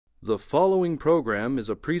The following program is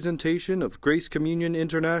a presentation of Grace Communion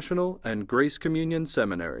International and Grace Communion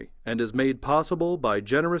Seminary and is made possible by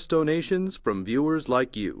generous donations from viewers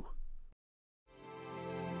like you.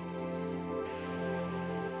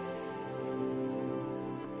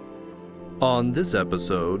 On this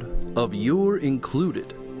episode of You're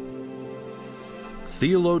Included,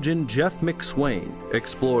 theologian Jeff McSwain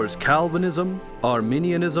explores Calvinism,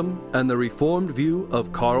 Arminianism, and the Reformed view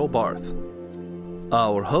of Karl Barth.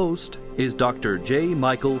 Our host is Dr. J.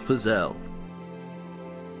 Michael Fizel.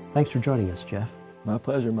 Thanks for joining us, Jeff. My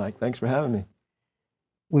pleasure, Mike. Thanks for having me.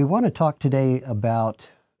 We want to talk today about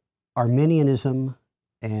Arminianism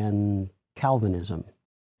and Calvinism.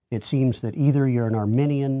 It seems that either you're an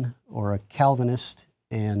Arminian or a Calvinist,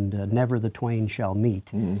 and never the twain shall meet.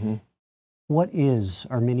 Mm-hmm. What is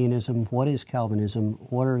Arminianism? What is Calvinism?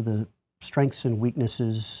 What are the strengths and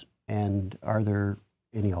weaknesses, and are there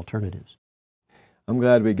any alternatives? I'm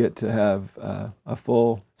glad we get to have a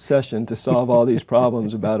full session to solve all these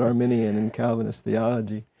problems about Arminian and Calvinist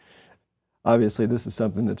theology. Obviously, this is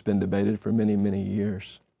something that's been debated for many, many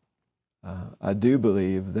years. I do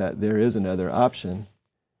believe that there is another option,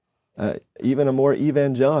 even a more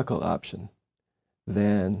evangelical option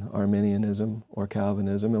than Arminianism or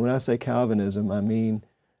Calvinism. And when I say Calvinism, I mean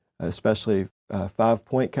especially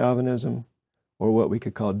five-point Calvinism, or what we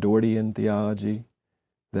could call Dortian theology,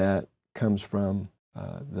 that comes from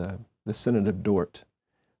the Synod of Dort.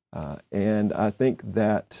 And I think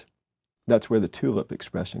that that's where the tulip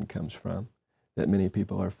expression comes from, that many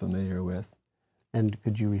people are familiar with. And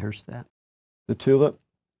could you rehearse that? The tulip: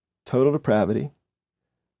 total depravity,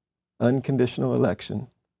 unconditional election,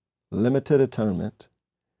 limited atonement,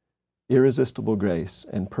 irresistible grace,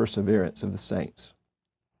 and perseverance of the saints.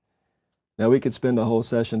 Now, we could spend a whole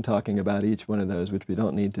session talking about each one of those, which we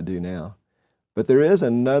don't need to do now. But there is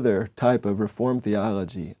another type of Reformed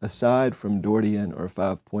theology aside from Dortian or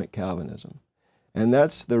five-point Calvinism, and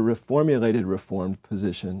that's the reformulated Reformed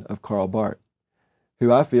position of Karl Barth, who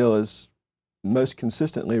I feel is most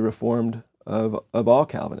consistently Reformed of all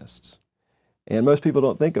Calvinists. And most people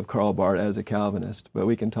don't think of Karl Barth as a Calvinist, but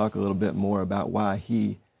we can talk a little bit more about why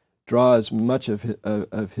he draws much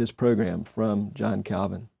of his program from John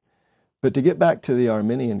Calvin. But to get back to the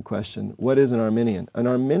Arminian question, what is an Arminian? An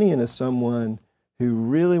Arminian is someone who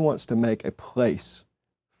really wants to make a place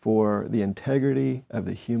for the integrity of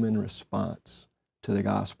the human response to the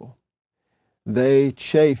gospel. They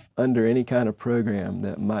chafe under any kind of program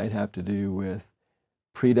that might have to do with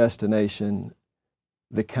predestination,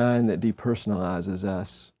 the kind that depersonalizes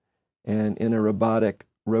us, and in a robotic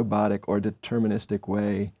or deterministic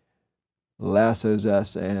way lassos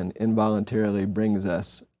us and involuntarily brings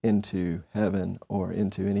us into heaven or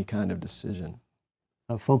into any kind of decision.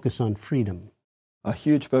 A focus on freedom. A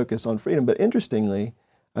huge focus on freedom. But interestingly,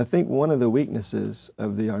 I think one of the weaknesses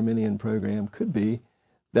of the Arminian program could be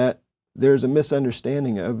that there's a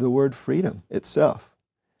misunderstanding of the word freedom itself.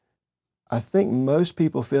 I think most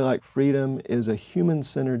people feel like freedom is a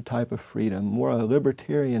human-centered type of freedom, more a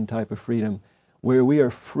libertarian type of freedom, where we are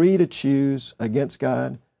free to choose against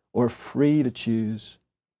God or free to choose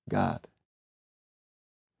God.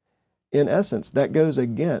 In essence, that goes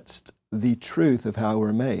against the truth of how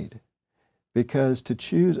we're made, because to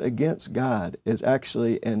choose against God is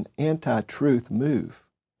actually an anti-truth move.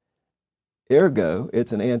 Ergo,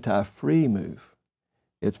 it's an anti-free move.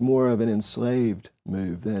 It's more of an enslaved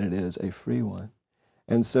move than it is a free one.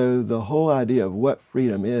 And so the whole idea of what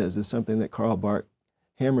freedom is something that Karl Barth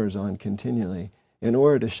hammers on continually in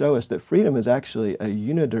order to show us that freedom is actually a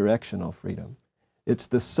unidirectional freedom. It's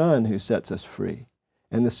the Son who sets us free.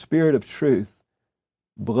 And the Spirit of truth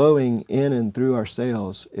blowing in and through our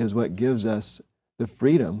sails is what gives us the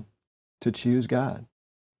freedom to choose God.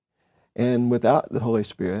 And without the Holy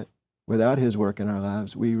Spirit, without His work in our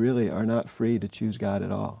lives, we really are not free to choose God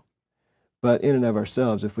at all. But in and of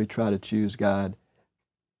ourselves, if we try to choose God,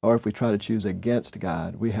 or if we try to choose against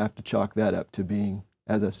God, we have to chalk that up to being,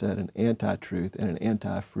 as I said, an anti-truth and an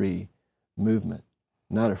anti-free movement,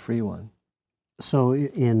 not a free one. So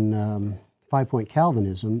in five-point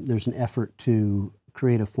Calvinism, there's an effort to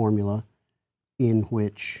create a formula in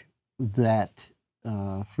which that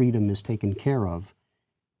freedom is taken care of,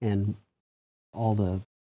 and all the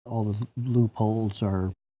loopholes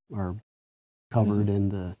are covered,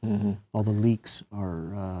 and all the leaks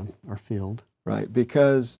are filled. Right,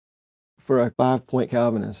 because for a five-point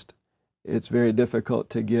Calvinist, it's very difficult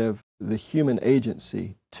to give the human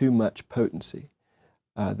agency too much potency.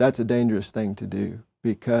 That's a dangerous thing to do,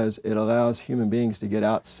 because it allows human beings to get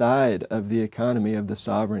outside of the economy of the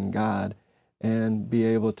sovereign God and be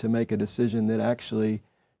able to make a decision that actually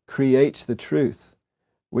creates the truth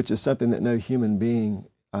which is something that no human being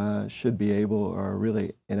should be able, or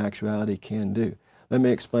really in actuality can do. Let me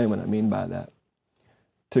explain what I mean by that.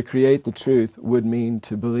 To create the truth would mean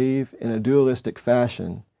to believe in a dualistic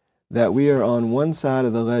fashion that we are on one side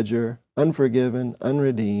of the ledger, unforgiven,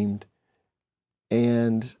 unredeemed,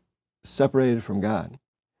 and separated from God.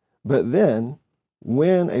 But then,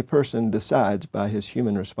 when a person decides by his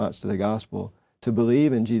human response to the gospel to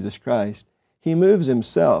believe in Jesus Christ, he moves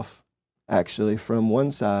himself actually from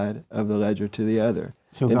one side of the ledger to the other.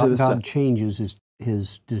 So God changes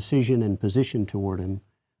his decision and position toward him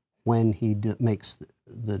when he makes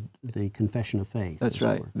the confession of faith. That's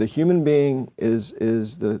right. The human being is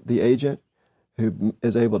the agent who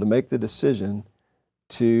is able to make the decision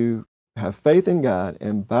to have faith in God,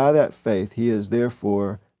 and by that faith he is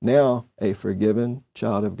therefore now a forgiven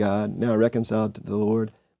child of God, now reconciled to the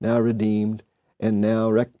Lord, now redeemed, and now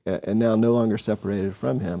no longer separated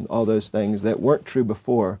from him. All those things that weren't true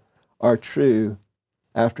before are true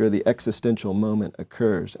after the existential moment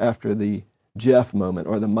occurs, after the Jeff moment,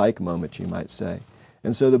 or the Mike moment, you might say.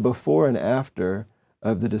 And so the before and after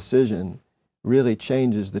of the decision really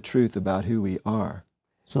changes the truth about who we are.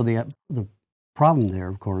 So the problem there,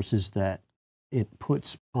 of course, is that it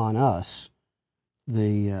puts on us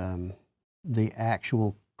the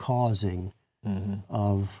actual causing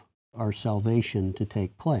of our salvation to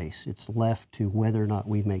take place. It's left to whether or not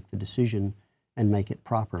we make the decision and make it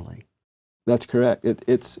properly. That's correct.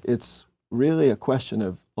 It's really a question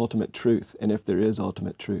of ultimate truth, and if there is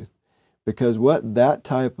ultimate truth. Because what that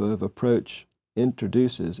type of approach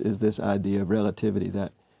introduces is this idea of relativity,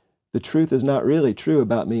 that the truth is not really true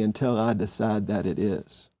about me until I decide that it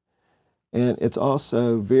is. And it's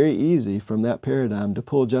also very easy from that paradigm to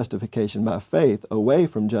pull justification by faith away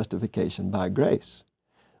from justification by grace.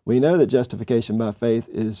 We know that justification by faith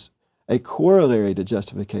is a corollary to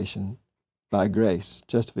justification by grace.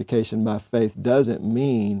 Justification by faith doesn't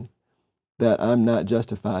mean that I'm not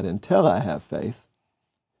justified until I have faith.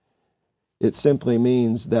 It simply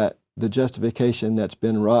means that the justification that's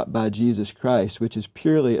been wrought by Jesus Christ, which is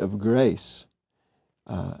purely of grace,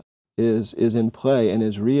 is in play and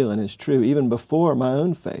is real and is true even before my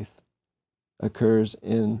own faith occurs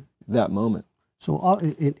in that moment. So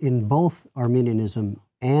in both Arminianism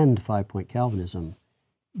and 5-point Calvinism,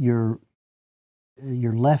 you're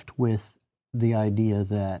left with the idea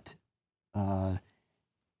that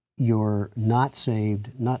you're not saved,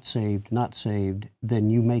 then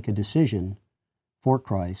you make a decision for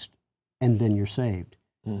Christ, and then you're saved.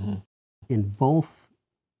 Mm-hmm. In both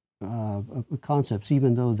concepts,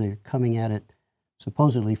 even though they're coming at it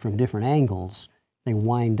supposedly from different angles, they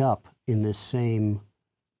wind up in this same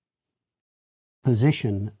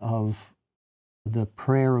position of the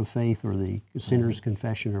prayer of faith, or the sinner's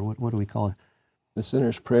confession, or what do we call it? The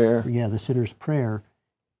sinner's prayer. Yeah, the sinner's prayer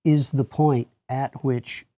is the point at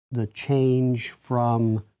which the change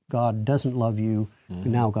from God doesn't love you to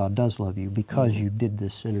now God does love you because you did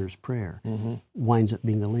this sinner's prayer winds up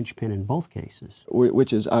being the linchpin in both cases.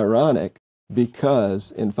 Which is ironic,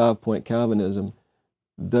 because in 5-point Calvinism,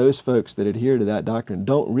 those folks that adhere to that doctrine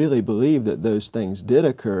don't really believe that those things did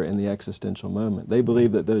occur in the existential moment. They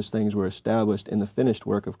believe that those things were established in the finished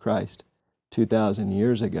work of Christ 2,000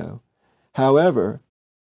 years ago. However,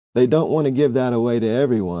 they don't want to give that away to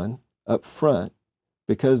everyone up front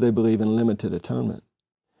because they believe in limited atonement.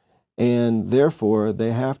 And therefore,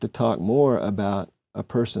 they have to talk more about a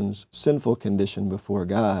person's sinful condition before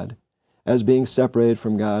God as being separated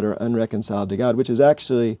from God or unreconciled to God, which is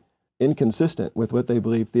actually inconsistent with what they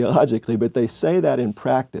believe theologically, but they say that in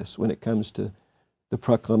practice when it comes to the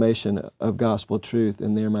proclamation of gospel truth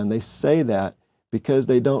in their mind. They say that because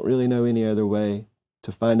they don't really know any other way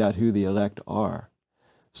to find out who the elect are.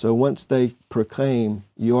 So once they proclaim,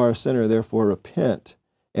 you are a sinner, therefore repent,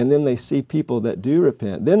 and then they see people that do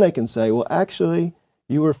repent, then they can say, well, actually,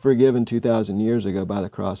 you were forgiven 2,000 years ago by the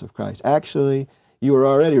cross of Christ. Actually, you were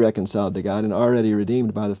already reconciled to God and already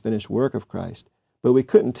redeemed by the finished work of Christ. But we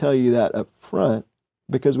couldn't tell you that up front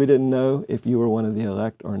because we didn't know if you were one of the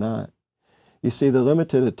elect or not. You see, the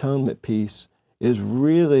limited atonement piece is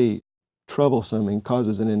really troublesome and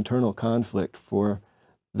causes an internal conflict for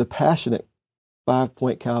the passionate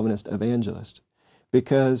 5-point Calvinist evangelist,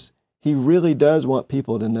 because he really does want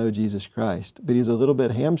people to know Jesus Christ, but he's a little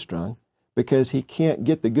bit hamstrung because he can't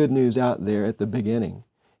get the good news out there at the beginning.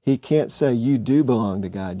 He can't say, you do belong to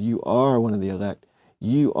God, you are one of the elect,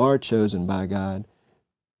 you are chosen by God,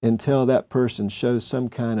 until that person shows some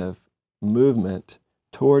kind of movement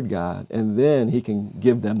toward God, and then he can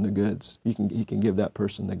give them the goods. He can give that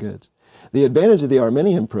person the goods. The advantage of the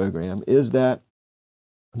Arminian program is that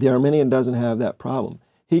the Arminian doesn't have that problem.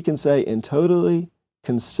 He can say in totally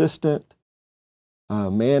consistent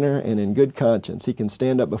manner and in good conscience, he can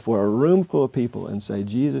stand up before a room full of people and say,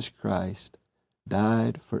 Jesus Christ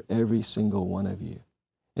died for every single one of you.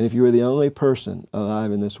 And if you were the only person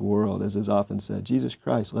alive in this world, as is often said, Jesus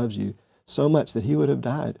Christ loves you so much that he would have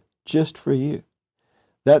died just for you.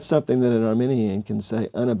 That's something that an Arminian can say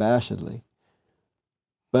unabashedly.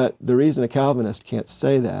 But the reason a Calvinist can't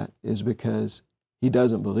say that is because he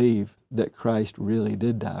doesn't believe that Christ really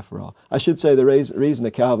did die for all. I should say the reason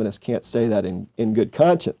a Calvinist can't say that in good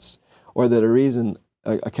conscience, or that a reason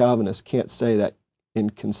a Calvinist can't say that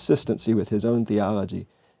in consistency with his own theology,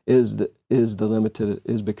 is because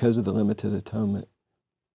of the limited atonement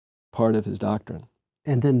part of his doctrine.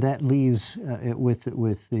 And then that leaves with the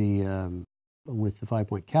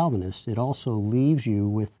 5-point Calvinist, it also leaves you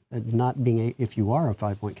with not being, if you are a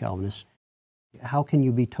 5-point Calvinist, how can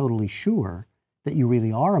you be totally sure that you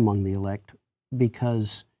really are among the elect?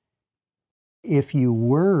 Because if you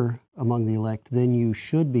were among the elect, then you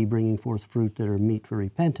should be bringing forth fruit that are meet for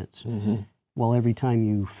repentance. Mm-hmm. Well, every time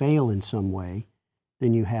you fail in some way,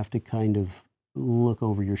 then you have to kind of look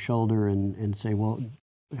over your shoulder and say, well,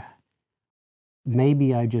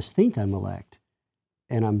 maybe I just think I'm elect,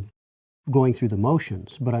 and I'm going through the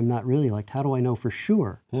motions, but I'm not really elect. How do I know for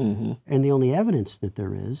sure? Mm-hmm. And the only evidence that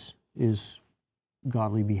there is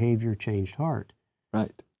godly behavior, changed heart.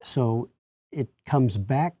 Right. So it comes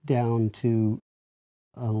back down to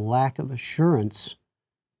a lack of assurance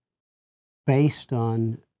based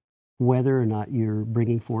on whether or not you're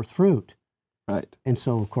bringing forth fruit. Right. And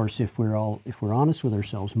so, of course, if we're honest with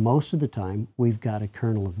ourselves, most of the time we've got a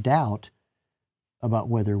kernel of doubt about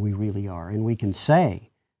whether we really are. And we can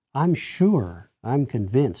say, I'm sure, I'm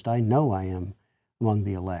convinced, I know I am among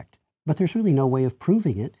the elect. But there's really no way of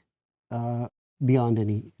proving it beyond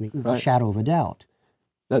any right. shadow of a doubt.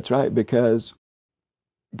 That's right, because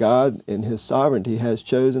God, in his sovereignty, has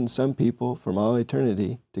chosen some people from all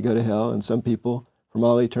eternity to go to hell and some people from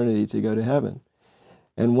all eternity to go to heaven.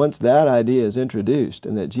 And once that idea is introduced,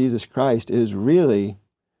 and that Jesus Christ is really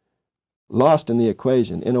lost in the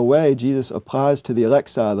equation, in a way, Jesus applies to the elect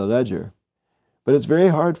side of the ledger. But it's very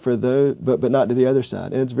hard for those, but not to the other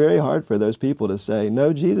side. And it's very hard for those people to say,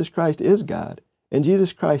 no, Jesus Christ is God. And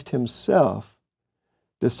Jesus Christ himself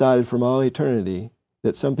decided from all eternity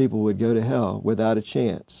that some people would go to hell without a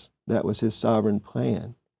chance. That was his sovereign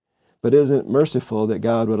plan. But isn't it merciful that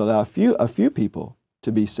God would allow a few people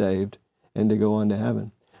to be saved and to go on to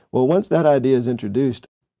heaven? Well, once that idea is introduced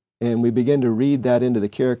and we begin to read that into the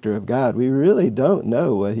character of God, we really don't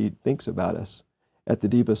know what he thinks about us at the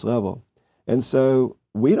deepest level. And so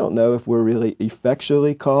we don't know if we're really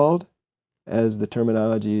effectually called, as the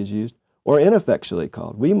terminology is used, or ineffectually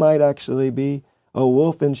called. We might actually be a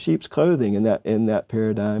wolf in sheep's clothing in that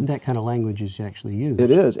paradigm. That kind of language is actually used.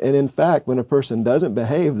 It is. And in fact, when a person doesn't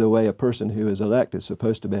behave the way a person who is elect is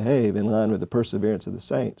supposed to behave in line with the perseverance of the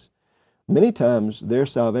saints, many times their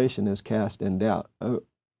salvation is cast in doubt. Oh,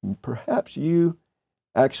 perhaps you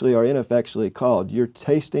actually are ineffectually called. You're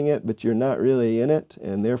tasting it, but you're not really in it,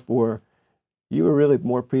 and therefore you were really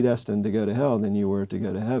more predestined to go to hell than you were to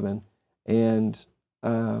go to heaven, and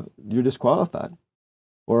you're disqualified.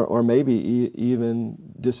 Or maybe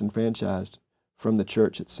even disenfranchised from the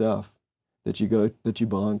church itself that you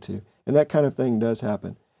belong to. And that kind of thing does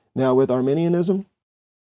happen. Now, with Arminianism,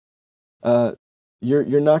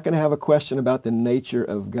 you're not going to have a question about the nature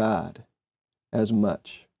of God as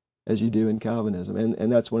much as you do in Calvinism. And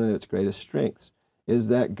that's one of its greatest strengths, is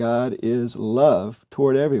that God is love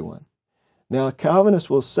toward everyone. Now, Calvinists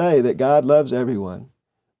will say that God loves everyone,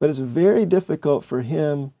 but it's very difficult for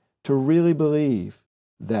him to really believe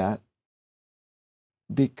that,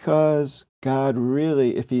 because God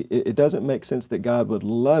really, it doesn't make sense that God would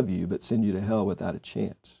love you but send you to hell without a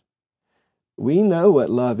chance. We know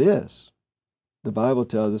what love is. The Bible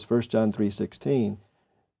tells us, 1 John 3:16,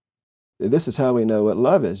 this is how we know what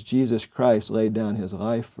love is. Jesus Christ laid down his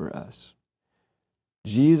life for us.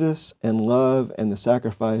 Jesus and love and the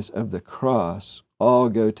sacrifice of the cross all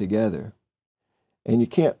go together. And you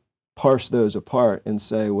can't parse those apart and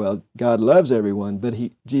say, well, God loves everyone, but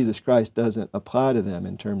Jesus Christ doesn't apply to them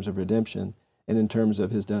in terms of redemption and in terms of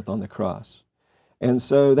his death on the cross. And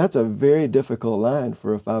so that's a very difficult line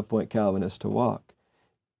for a 5-point Calvinist to walk.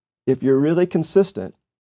 If you're really consistent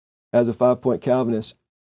as a 5-point Calvinist,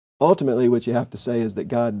 ultimately what you have to say is that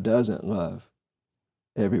God doesn't love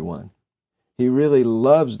everyone. He really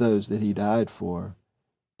loves those that he died for,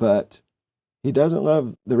 but he doesn't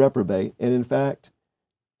love the reprobate, and in fact,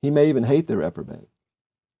 he may even hate the reprobate.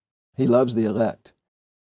 He loves the elect.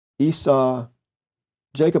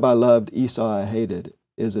 Jacob I loved, Esau I hated,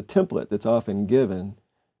 is a template that's often given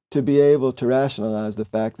to be able to rationalize the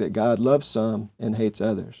fact that God loves some and hates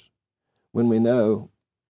others, when we know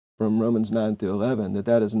from Romans 9 through 11 that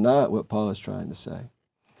that is not what Paul is trying to say.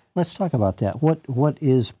 Let's talk about that. What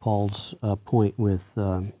is Paul's point with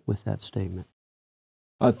that statement?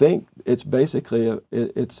 I think it's basically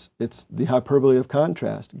it's the hyperbole of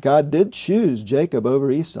contrast. God did choose Jacob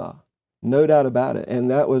over Esau, no doubt about it,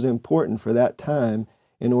 and that was important for that time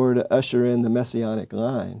in order to usher in the messianic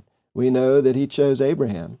line. We know that he chose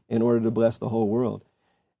Abraham in order to bless the whole world.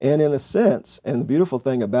 And in a sense, and the beautiful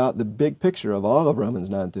thing about the big picture of all of Romans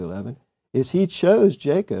 9 through 11, is he chose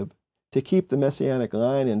Jacob to keep the messianic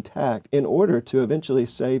line intact in order to eventually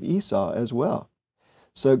save Esau as well.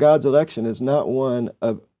 So God's election is not one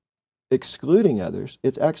of excluding others.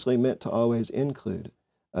 It's actually meant to always include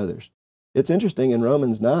others. It's interesting in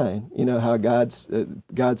Romans 9, you know, how God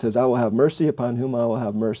says, I will have mercy upon whom I will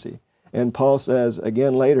have mercy. And Paul says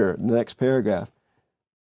again later, in the next paragraph,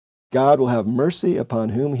 God will have mercy upon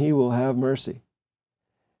whom he will have mercy.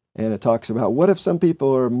 And it talks about, what if some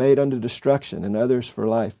people are made unto destruction and others for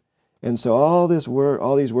life? And so all these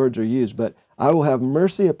words are used, but I will have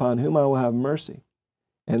mercy upon whom I will have mercy.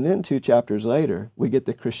 And then 2 chapters later, we get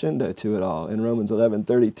the crescendo to it all in Romans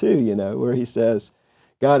 11:32, you know, where he says,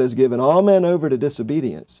 God has given all men over to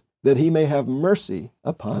disobedience, that he may have mercy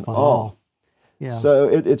upon all. Yeah. So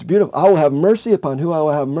it's beautiful. I will have mercy upon who I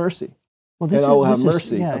will have mercy. Well, and I will have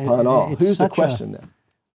mercy upon all. Who's the question then?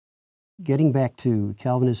 Getting back to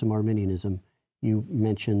Calvinism, Arminianism, you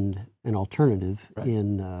mentioned an alternative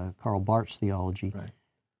in Karl Barth's theology. Right.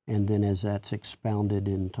 And then as that's expounded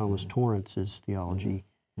in Thomas Torrance's theology,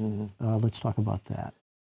 let's talk about that.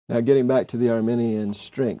 Now, getting back to the Arminian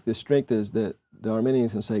strength, the strength is that the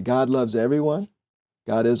Arminians can say God loves everyone.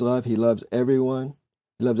 God is love. He loves everyone.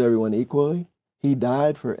 He loves everyone equally. He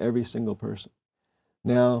died for every single person.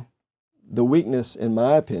 Now, the weakness, in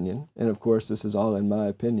my opinion, and of course this is all in my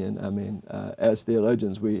opinion, I mean, as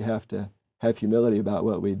theologians we have to have humility about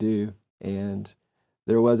what we do. And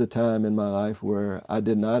there was a time in my life where I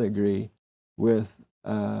did not agree with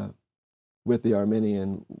the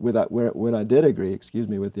Arminian, when I did agree,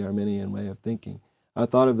 with the Arminian way of thinking. I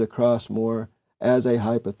thought of the cross more as a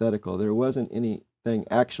hypothetical. There wasn't anything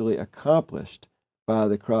actually accomplished by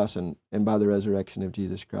the cross and by the resurrection of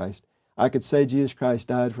Jesus Christ. I could say Jesus Christ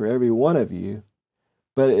died for every one of you,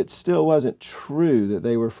 but it still wasn't true that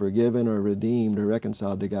they were forgiven or redeemed or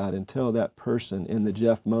reconciled to God until that person in the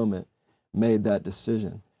Jeff moment made that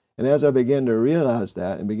decision. And as I began to realize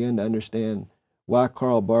that and began to understand why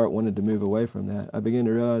Karl Barth wanted to move away from that, I began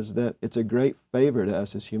to realize that it's a great favor to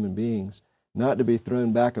us as human beings not to be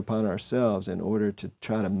thrown back upon ourselves in order to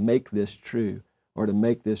try to make this true or to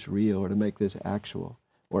make this real or to make this actual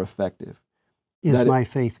or effective. Is my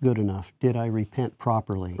faith good enough? Did I repent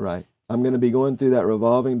properly? Right. I'm going to be going through that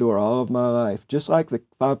revolving door all of my life, just like the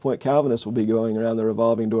 5-point Calvinists will be going around the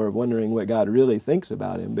revolving door of wondering what God really thinks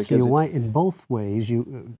about him. Because so in both ways,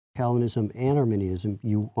 Calvinism and Arminianism,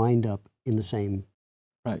 you wind up in the same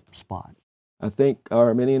spot. I think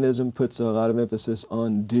Arminianism puts a lot of emphasis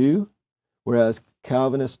on do, whereas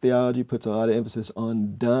Calvinist theology puts a lot of emphasis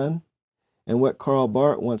on done. And what Karl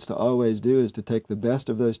Barth wants to always do is to take the best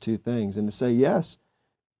of those two things and to say, yes,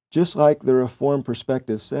 just like the Reformed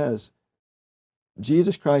perspective says,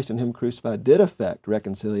 Jesus Christ and him crucified did effect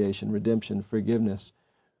reconciliation, redemption, forgiveness,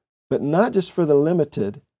 but not just for the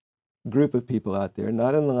limited group of people out there,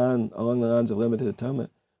 not along the lines of limited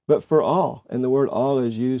atonement, but for all. And the word all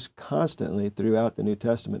is used constantly throughout the New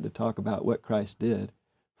Testament to talk about what Christ did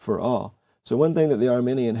for all. So one thing that the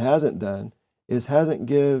Arminian hasn't done is hasn't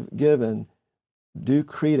given due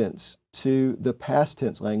credence to the past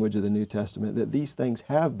tense language of the New Testament, that these things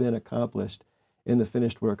have been accomplished in the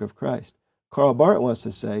finished work of Christ. Karl Barth wants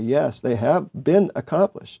to say, yes, they have been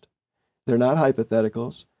accomplished. They're not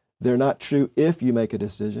hypotheticals. They're not true if you make a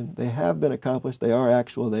decision. They have been accomplished. They are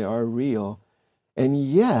actual. They are real. And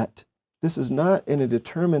yet, this is not in a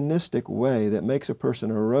deterministic way that makes a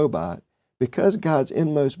person a robot. Because God's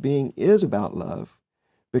inmost being is about love,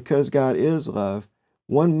 because God is love,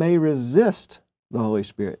 one may resist the Holy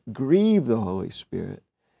Spirit, grieve the Holy Spirit,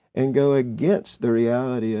 and go against the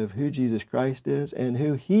reality of who Jesus Christ is and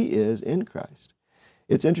who he is in Christ.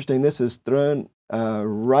 It's interesting, this is thrown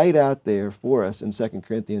right out there for us in 2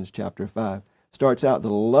 Corinthians chapter 5. Starts out, the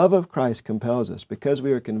love of Christ compels us, because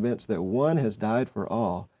we are convinced that one has died for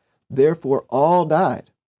all, therefore all died.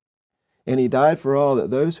 And he died for all,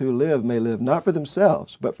 that those who live may live not for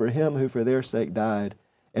themselves, but for him who for their sake died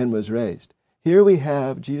and was raised. Here we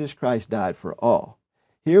have Jesus Christ died for all.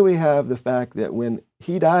 Here we have the fact that when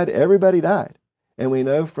he died, everybody died. And we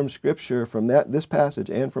know from Scripture, from this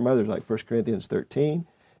passage and from others like 1 Corinthians 13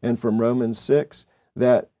 and from Romans 6,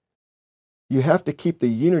 that you have to keep the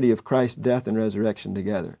unity of Christ's death and resurrection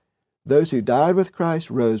together. Those who died with Christ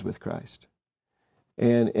rose with Christ.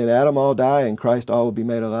 And in Adam all die, and Christ all will be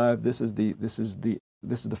made alive. This is the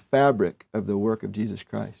fabric of the work of Jesus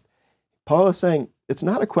Christ. Paul is saying it's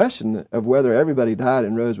not a question of whether everybody died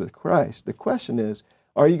and rose with Christ. The question is,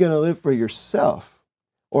 are you going to live for yourself,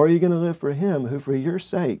 or are you going to live for him who for your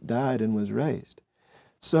sake died and was raised?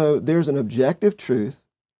 So there's an objective truth,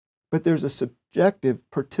 but there's a subjective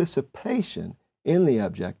participation in the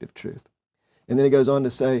objective truth. And then he goes on to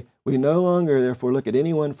say, we no longer therefore look at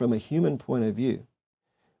anyone from a human point of view.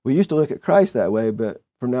 We used to look at Christ that way, but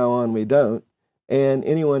from now on we don't. And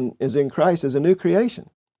anyone is in Christ is a new creation.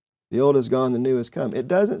 The old is gone, the new has come. It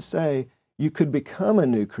doesn't say you could become a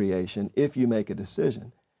new creation if you make a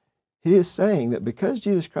decision. He is saying that because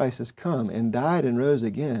Jesus Christ has come and died and rose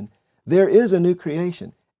again, there is a new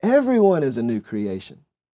creation. Everyone is a new creation.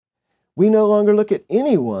 We no longer look at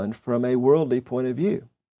anyone from a worldly point of view.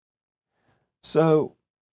 So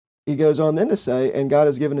he goes on then to say, and God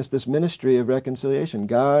has given us this ministry of reconciliation.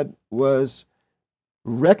 God has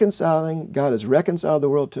reconciled the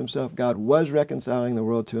world to himself. God was reconciling the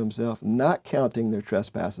world to himself, not counting their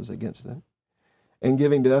trespasses against them, and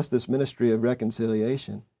giving to us this ministry of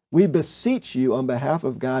reconciliation. We beseech you on behalf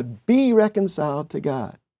of God, be reconciled to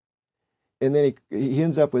God. And then he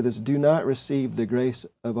ends up with this, do not receive the grace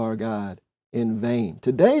of our God in vain.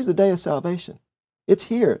 Today is the day of salvation. It's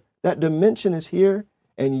here. That dimension is here,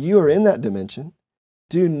 and you are in that dimension.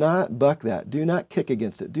 Do not buck that. Do not kick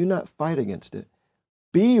against it. Do not fight against it.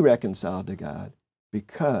 Be reconciled to God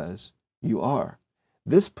because you are.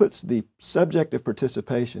 This puts the subjective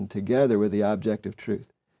participation together with the objective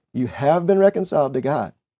truth. You have been reconciled to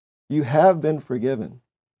God. You have been forgiven.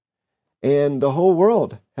 And the whole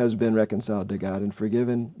world has been reconciled to God and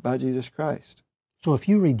forgiven by Jesus Christ. So if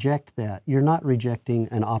you reject that, you're not rejecting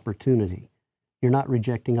an opportunity. You're not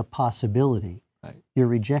rejecting a possibility. Right. You're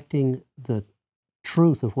rejecting the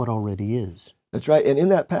truth of what already is. That's right. And in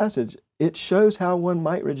that passage, it shows how one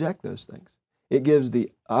might reject those things. It gives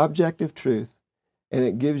the objective truth, and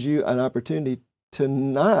it gives you an opportunity to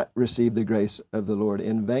not receive the grace of the Lord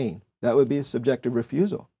in vain. That would be a subjective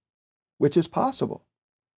refusal, which is possible.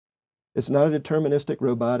 It's not a deterministic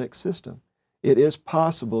robotic system. It is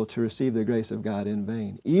possible to receive the grace of God in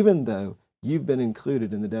vain, even though you've been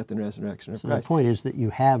included in the death and resurrection of Christ. The point is that you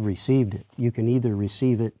have received it. You can either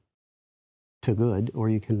receive it to good, or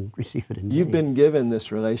you can receive it in vain. You've been given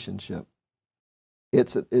this relationship.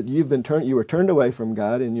 You were turned away from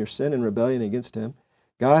God in your sin and rebellion against him.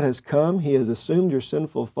 God has come. He has assumed your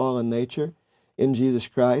sinful, fallen nature in Jesus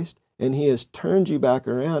Christ, and he has turned you back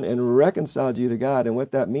around and reconciled you to God. And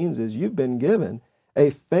what that means is you've been given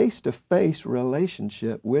a face-to-face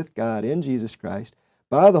relationship with God in Jesus Christ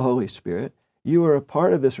by the Holy Spirit. You are a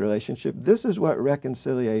part of this relationship. This is what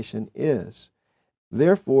reconciliation is.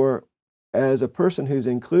 Therefore, as a person who's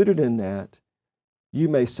included in that, you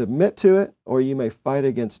may submit to it or you may fight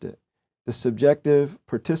against it. The subjective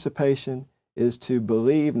participation is to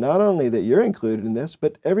believe not only that you're included in this,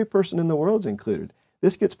 but every person in the world's included.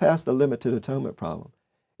 This gets past the limited atonement problem.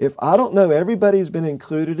 If I don't know everybody's been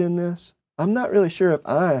included in this, I'm not really sure if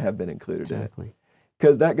I have been included in it.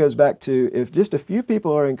 Because that goes back to, if just a few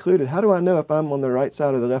people are included, how do I know if I'm on the right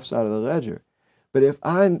side or the left side of the ledger? But if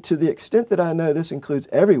to the extent that I know this includes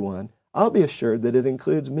everyone, I'll be assured that it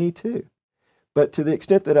includes me too. But to the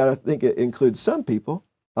extent that I think it includes some people,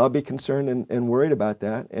 I'll be concerned and worried about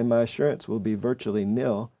that, and my assurance will be virtually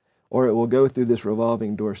nil, or it will go through this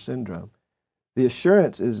revolving door syndrome. The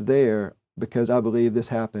assurance is there because I believe this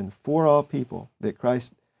happened for all people, that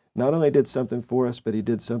Christ not only did something for us, but he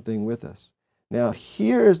did something with us. Now,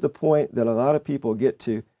 here is the point that a lot of people get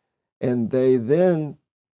to, and they then,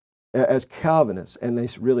 as Calvinists, and they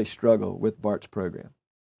really struggle with Barth's program.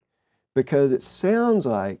 Because it sounds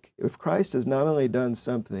like if Christ has not only done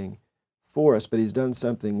something for us, but he's done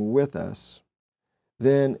something with us,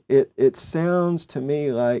 then it sounds to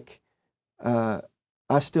me like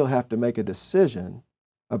I still have to make a decision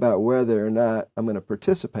about whether or not I'm going to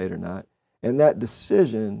participate or not. And that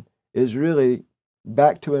decision is really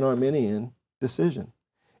back to an Arminian decision.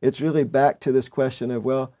 It's really back to this question of,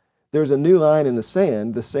 well, there's a new line in the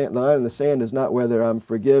sand. The line in the sand is not whether I'm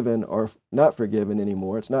forgiven or not forgiven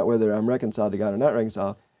anymore. It's not whether I'm reconciled to God or not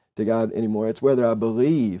reconciled to God anymore. It's whether I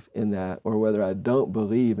believe in that or whether I don't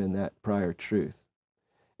believe in that prior truth.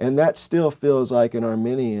 And that still feels like an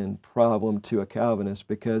Arminian problem to a Calvinist,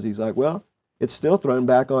 because he's like, well, it's still thrown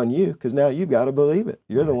back on you because now you've got to believe it.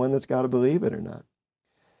 You're the one that's got to believe it or not.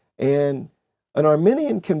 And an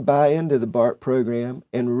Arminian can buy into the Barth program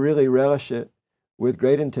and really relish it with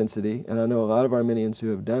great intensity, and I know a lot of Arminians who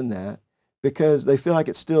have done that, because they feel like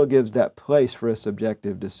it still gives that place for a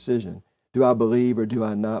subjective decision. Do I believe or do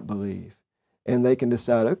I not believe? And they can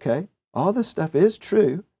decide, okay, all this stuff is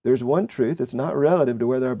true. There's one truth. It's not relative to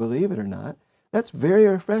whether I believe it or not. That's very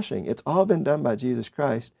refreshing. It's all been done by Jesus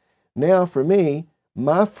Christ. Now, for me,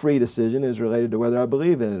 my free decision is related to whether I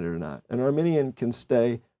believe in it or not. An Arminian can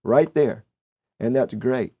stay right there, and that's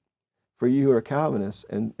great for you who are Calvinists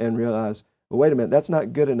and realize, well, wait a minute, that's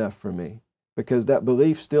not good enough for me, because that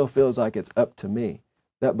belief still feels like it's up to me.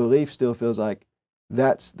 That belief still feels like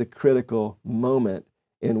that's the critical moment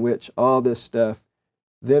in which all this stuff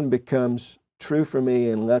then becomes true for me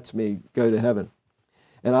and lets me go to heaven.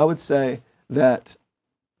 And I would say that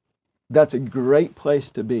that's a great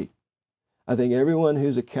place to be. I think everyone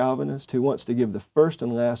who's a Calvinist who wants to give the first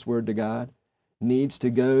and last word to God needs to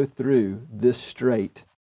go through this strait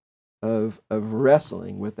of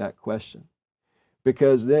wrestling with that question,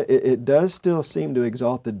 because it does still seem to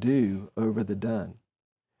exalt the do over the done.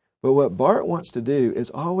 But what Barth wants to do is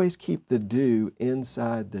always keep the do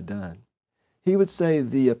inside the done. He would say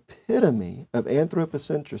the epitome of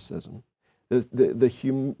anthropocentrism,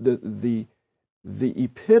 the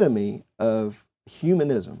epitome of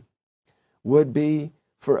humanism, would be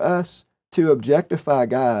for us to objectify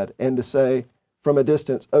God and to say from a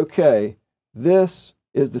distance, okay, this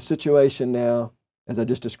is the situation now, as I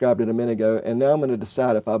just described it a minute ago, and now I'm going to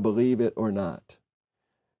decide if I believe it or not.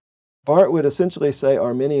 Barth would essentially say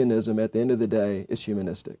Arminianism at the end of the day is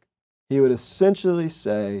humanistic. He would essentially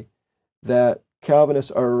say that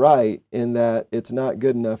Calvinists are right in that it's not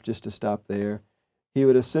good enough just to stop there. He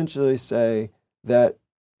would essentially say that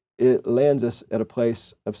it lands us at a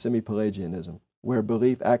place of semi-Pelagianism, where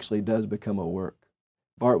belief actually does become a work.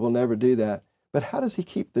 Barth will never do that. But how does he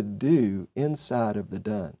keep the do inside of the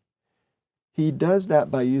done? He does that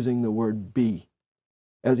by using the word be.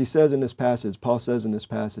 As he says in this passage, Paul says in this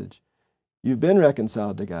passage, you've been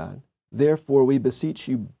reconciled to God, therefore we beseech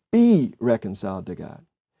you, be reconciled to God.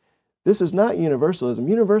 This is not universalism.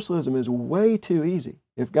 Universalism is way too easy.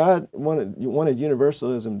 If God wanted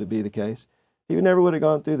universalism to be the case, he never would have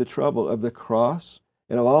gone through the trouble of the cross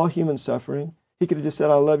and of all human suffering. He could have just said,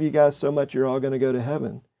 I love you guys so much, you're all going to go to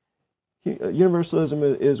heaven. Universalism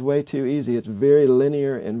is way too easy. It's very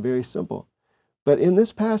linear and very simple. But in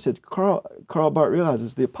this passage, Karl Barth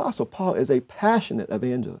realizes the Apostle Paul is a passionate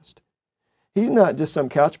evangelist. He's not just some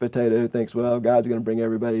couch potato who thinks, well, God's going to bring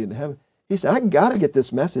everybody into heaven. He said, I got to get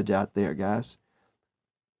this message out there, guys.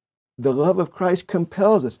 The love of Christ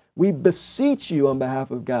compels us. We beseech you on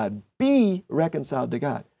behalf of God, be reconciled to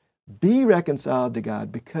God. Be reconciled to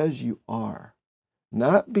God because you are.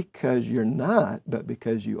 Not because you're not, but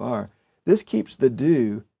because you are. This keeps the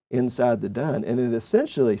do inside the done, and it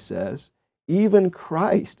essentially says, even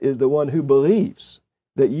Christ is the one who believes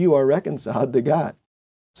that you are reconciled to God.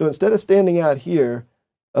 So instead of standing out here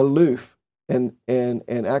aloof and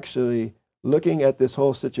actually looking at this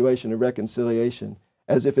whole situation of reconciliation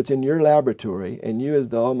as if it's in your laboratory and you as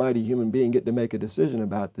the almighty human being get to make a decision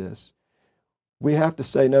about this, we have to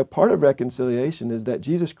say, no, part of reconciliation is that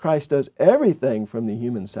Jesus Christ does everything from the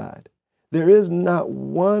human side. There is not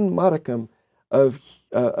one modicum of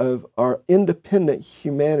our independent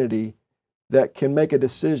humanity that can make a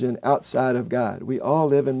decision outside of God. We all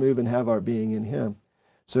live and move and have our being in Him.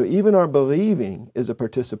 So even our believing is a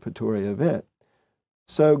participatory event.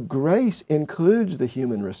 So grace includes the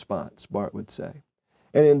human response, Barth would say.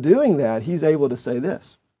 And in doing that, he's able to say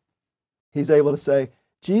this. He's able to say,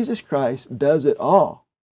 Jesus Christ does it all,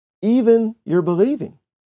 even your believing.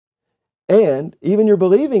 And even your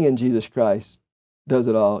believing in Jesus Christ does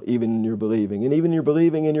it all, even in your believing. And even your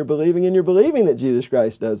believing and your believing and your believing that Jesus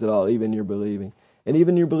Christ does it all, even your believing. And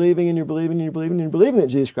even your believing and your believing and your believing and your believing that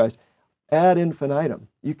Jesus Christ, ad infinitum.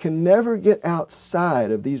 You can never get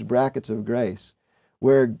outside of these brackets of grace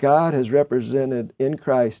where God has represented in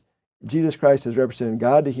Christ, Jesus Christ has represented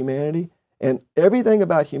God to humanity, and everything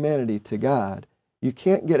about humanity to God. You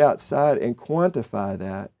can't get outside and quantify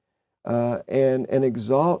that and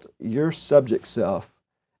exalt your subject self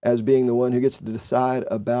as being the one who gets to decide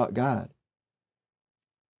about God.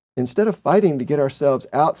 Instead of fighting to get ourselves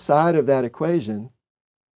outside of that equation,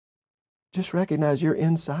 just recognize you're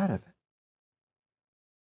inside of it.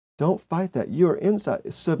 Don't fight that. You are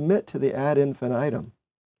inside. Submit to the ad infinitum.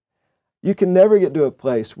 You can never get to a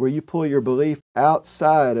place where you pull your belief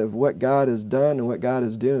outside of what God has done and what God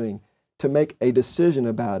is doing to make a decision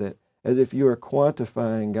about it as if you are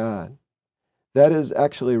quantifying God. That is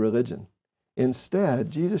actually religion.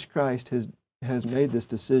 Instead, Jesus Christ has made this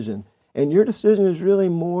decision, and your decision is really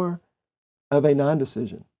more of a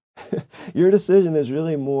non-decision. Your decision is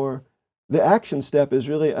really more the action step is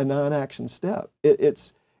really a non-action step.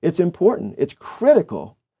 It's important, it's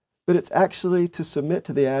critical, but it's actually to submit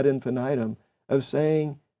to the ad infinitum of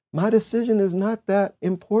saying, my decision is not that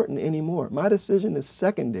important anymore. My decision is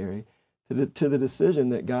secondary to the decision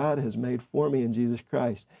that God has made for me in Jesus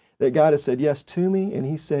Christ. That God has said yes to me, and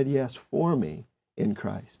He said yes for me in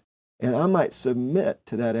Christ. And I might submit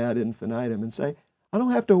to that ad infinitum and say, I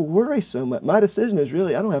don't have to worry so much. My decision is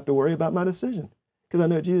really, I don't have to worry about my decision because I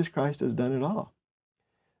know Jesus Christ has done it all.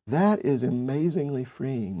 That is amazingly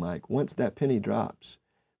freeing, Mike, once that penny drops,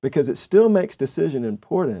 because it still makes decision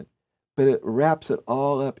important, but it wraps it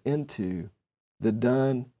all up into the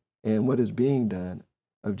done and what is being done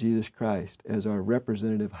of Jesus Christ as our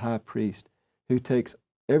representative high priest who takes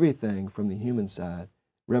everything from the human side,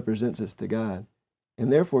 represents us to God,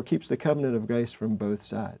 and therefore keeps the covenant of grace from both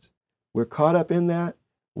sides. We're caught up in that.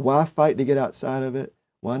 Why fight to get outside of it?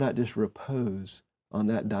 Why not just repose on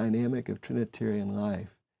that dynamic of Trinitarian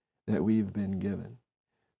life that we've been given?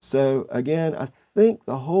 So again, I think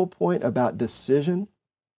the whole point about decision,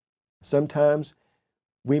 sometimes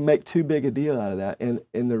we make too big a deal out of that. And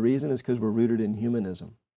the reason is because we're rooted in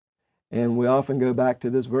humanism. And we often go back to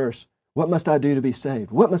this verse, what must I do to be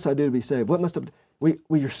saved? What must I do to be saved? What must I...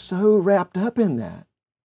 We are so wrapped up in that.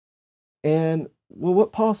 And well,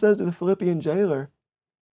 what Paul says to the Philippian jailer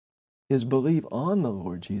is believe on the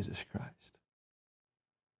Lord Jesus Christ.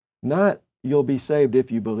 Not you'll be saved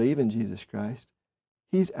if you believe in Jesus Christ.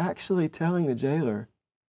 He's actually telling the jailer,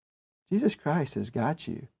 Jesus Christ has got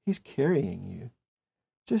you. He's carrying you.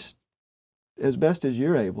 Just as best as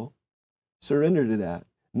you're able, surrender to that,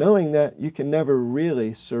 knowing that you can never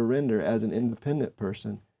really surrender as an independent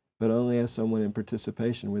person, but only as someone in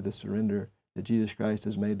participation with the surrender that Jesus Christ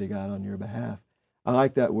has made to God on your behalf. I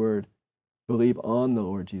like that word, believe on the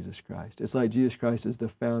Lord Jesus Christ. It's like Jesus Christ is the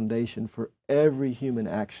foundation for every human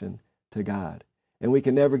action to God. And we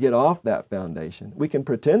can never get off that foundation. We can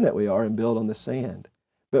pretend that we are and build on the sand,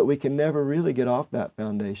 but we can never really get off that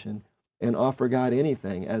foundation and offer God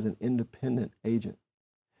anything as an independent agent.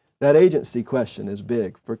 That agency question is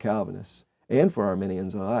big for Calvinists and for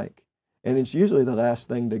Arminians alike. And it's usually the last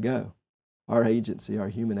thing to go. Our agency, our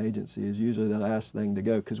human agency, is usually the last thing to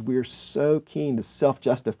go because we're so keen to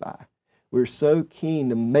self-justify. We're so keen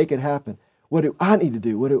to make it happen. What do I need to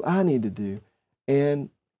do? What do I need to do? And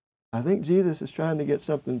I think Jesus is trying to get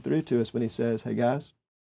something through to us when He says, hey guys,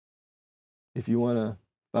 if you want to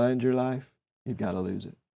find your life, you've got to lose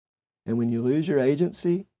it. And when you lose your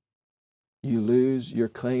agency, you lose your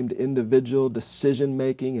claimed individual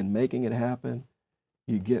decision-making and making it happen,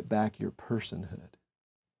 you get back your personhood.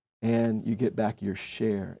 And you get back your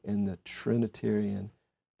share in the Trinitarian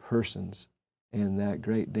persons and that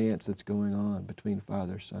great dance that's going on between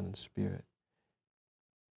Father, Son, and Spirit.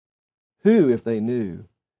 Who, if they knew,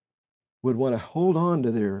 would want to hold on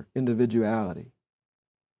to their individuality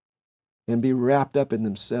and be wrapped up in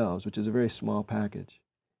themselves, which is a very small package,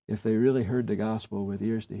 if they really heard the gospel with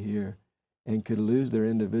ears to hear and could lose their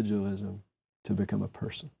individualism to become a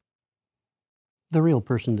person? The real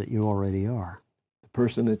person that you already are.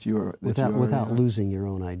 Person that you are without losing your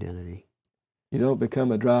own identity. You don't become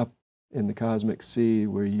a drop in the cosmic sea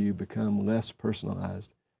where you become less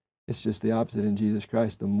personalized. It's just the opposite in Jesus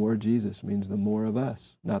Christ. The more Jesus means the more of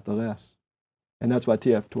us, not the less. And that's why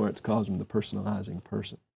T.F. Torrance calls him the personalizing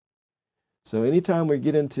person. So anytime we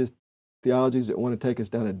get into theologies that want to take us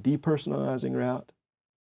down a depersonalizing route,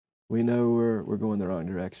 we know we're going the wrong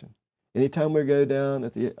direction. Anytime we go down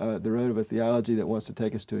at the road of a theology that wants to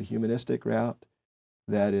take us to a humanistic route,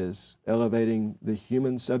 that is elevating the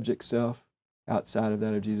human subject self outside of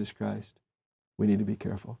that of Jesus Christ, we need to be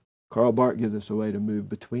careful. Karl Barth gives us a way to move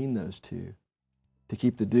between those two, to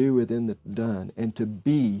keep the do within the done, and to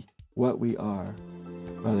be what we are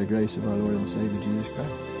by the grace of our Lord and Savior Jesus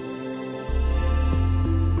Christ.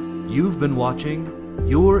 You've been watching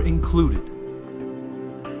You're Included,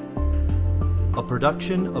 a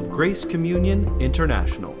production of Grace Communion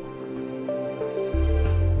International.